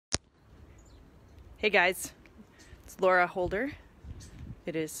Hey guys, it's Laura Holder.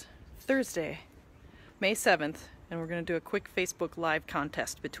 It is Thursday, May 7th, and we're going to do a quick Facebook Live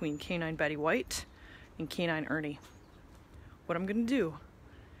contest between Canine Betty White and Canine Ernie. What I'm going to do,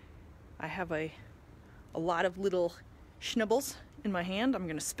 I have a lot of little schnibbles in my hand. I'm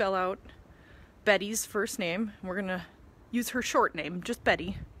going to spell out Betty's first name. We're going to use her short name, just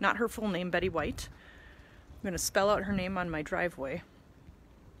Betty, not her full name, Betty White. I'm going to spell out her name on my driveway.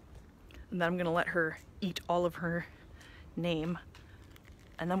 And then I'm going to let her eat all of her name.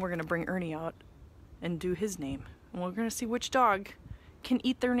 And then we're going to bring Ernie out and do his name. And we're going to see which dog can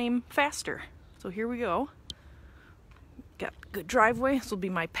eat their name faster. So here we go. Got a good driveway. This will be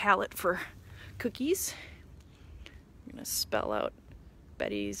my palette for cookies. I'm going to spell out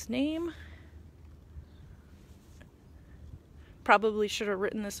Betty's name. Probably should have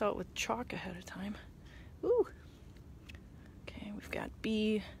written this out with chalk ahead of time. Ooh. Okay, we've got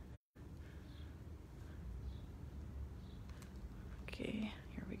B. Okay,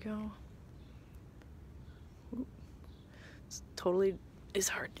 here we go. Ooh. This totally is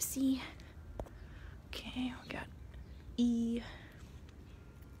hard to see. Okay, we got E.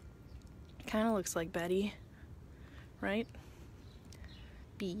 Kind of looks like Betty, right?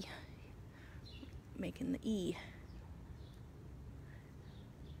 B. Making the E.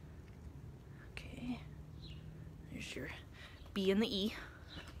 Okay, there's your B and the E.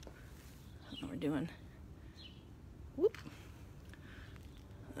 That's what we're doing. Whoop.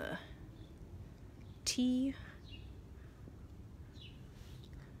 The T.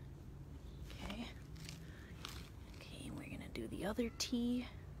 Okay. Okay, we're gonna do the other T.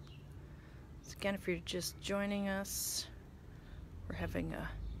 So again, if you're just joining us, we're having a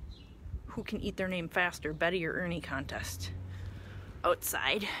who can eat their name faster, Betty or Ernie contest.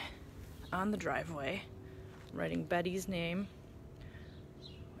 Outside, on the driveway, writing Betty's name.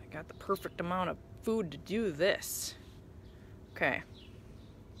 I got the perfect amount of food to do this. Okay.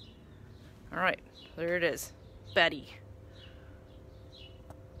 Alright, there it is. Betty.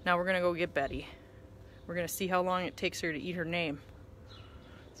 Now we're gonna go get Betty. We're gonna see how long it takes her to eat her name.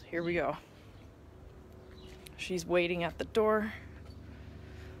 So here we go. She's waiting at the door.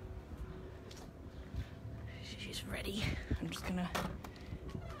 She's ready. I'm just gonna...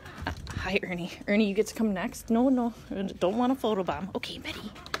 Hi, Ernie. Ernie, you get to come next. No, don't want a photobomb. Okay,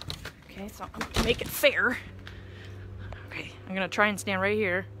 Betty. Okay, so I'm gonna make it fair. Okay, I'm gonna try and stand right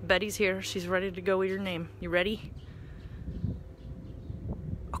here. Betty's here. She's ready to go eat her name. You ready?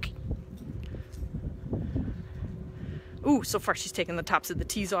 Okay. Ooh, so far she's taking the tops of the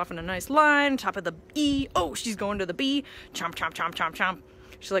T's off in a nice line. Top of the E. Oh, she's going to the B. Chomp, chomp, chomp, chomp, chomp.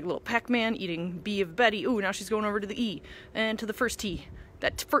 She's like a little Pac-Man eating B of Betty. Ooh, now she's going over to the E. And to the first T.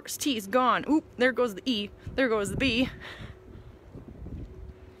 That first T is gone. Oop, there goes the E. There goes the B.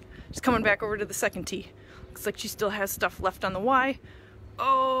 She's coming back over to the second T. Looks like she still has stuff left on the Y.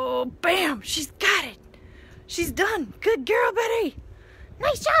 Oh, bam! She's got it! She's done! Good girl, Betty!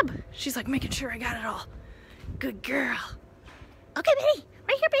 Nice job! She's like making sure I got it all. Good girl. Okay, Betty!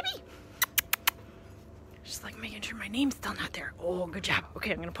 Right here, baby! She's like making sure my name's still not there. Oh, good job.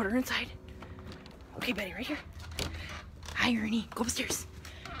 Okay, I'm gonna put her inside. Okay, Betty, right here. Hi, Ernie. Go upstairs.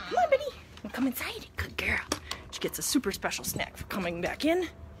 Come on, Betty. Come inside. Good girl. She gets a super special snack for coming back in.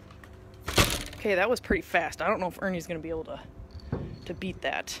 Okay, that was pretty fast. I don't know if Ernie's gonna be able to beat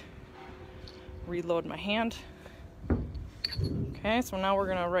that. Reload my hand. Okay, so now we're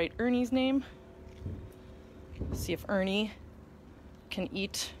gonna write Ernie's name. See if Ernie can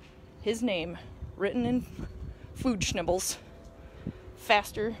eat his name written in food schnibbles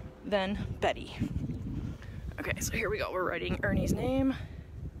faster than Betty. Okay, so here we go. We're writing Ernie's name.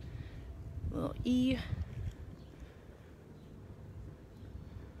 Little E.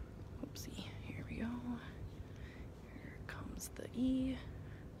 Oopsie. Here we go. Here comes the E.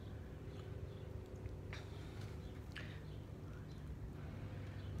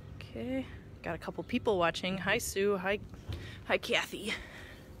 Okay. Got a couple people watching. Hi, Sue. Hi, Kathy.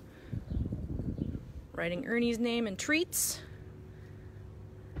 Writing Ernie's name in treats.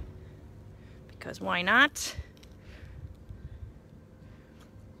 Because why not?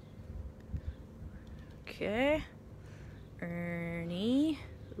 Okay. Ernie.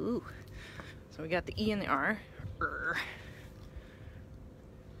 Ooh. So we got the E and the R.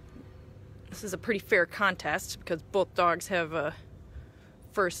 This is a pretty fair contest because both dogs have a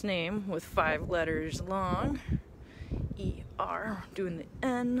first name with 5 letters long. E-R. Doing the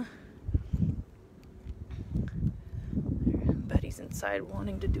N. Betty's inside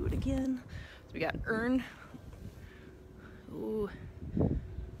wanting to do it again. So we got Ern. Ooh.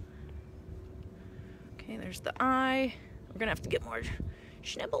 Okay, there's the I. We're gonna have to get more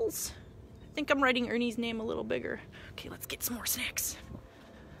schnibbles. I think I'm writing Ernie's name a little bigger. Okay, let's get some more snacks.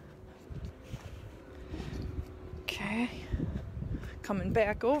 Okay, coming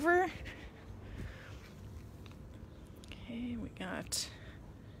back over. Okay, we got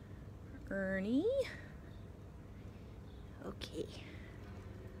Ernie. Okay.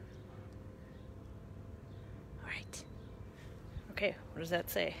 All right. Okay, what does that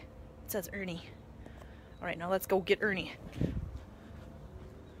say? It says Ernie. All right, now let's go get Ernie.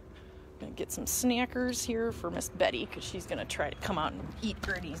 Gonna get some snackers here for Miss Betty because she's gonna try to come out and eat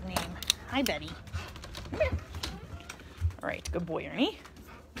Ernie's name. Hi, Betty. Come here. All right, good boy, Ernie.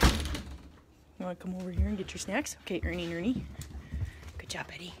 You wanna come over here and get your snacks? Okay, Ernie and Ernie. Good job,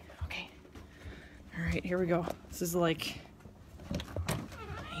 Betty. Okay. All right, here we go. This is like,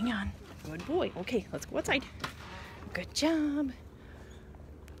 hang on. Good boy. Okay, let's go outside. Good job.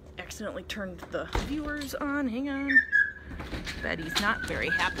 Accidentally turned the viewers on. Hang on. Betty's not very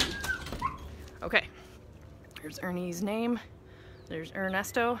happy. Okay. There's Ernie's name. There's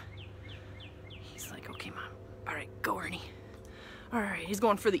Ernesto. He's like, okay, Mom. All right, go, Ernie. All right, he's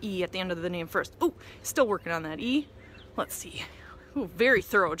going for the E at the end of the name first. Oh, still working on that E. Let's see. Ooh, very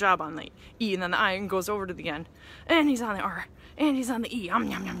thorough job on the E, and then the I goes over to the end. And he's on the R. And he's on the E. Yum,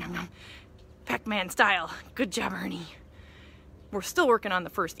 yum, yum, yum, yum. Pac-Man style. Good job, Ernie. We're still working on the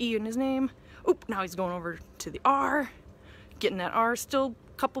first E in his name. Oop, now he's going over to the R. Getting that R, still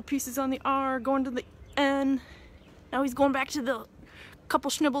a couple pieces on the R, going to the N. Now he's going back to the couple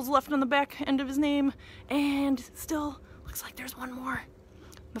schnibbles left on the back end of his name. And still looks like there's one more.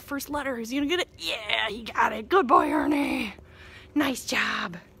 The first letter, is he gonna get it? Yeah, he got it. Good boy, Ernie. Nice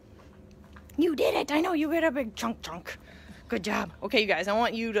job. You did it. I know you get a big chunk. Good job. Okay, you guys, I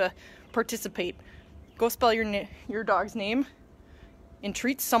want you to participate. Go spell your dog's name in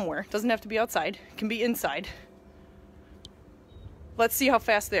treats somewhere. Doesn't have to be outside. It can be inside. Let's see how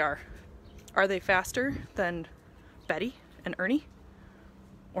fast they are. Are they faster than Betty and Ernie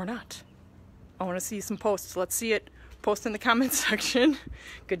or not? I want to see some posts. Let's see it. Post in the comments section.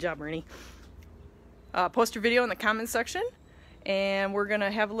 Good job, Ernie. Post your video in the comments section, and we're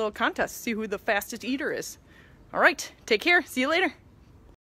gonna have a little contest to see who the fastest eater is. All right, take care. See you later.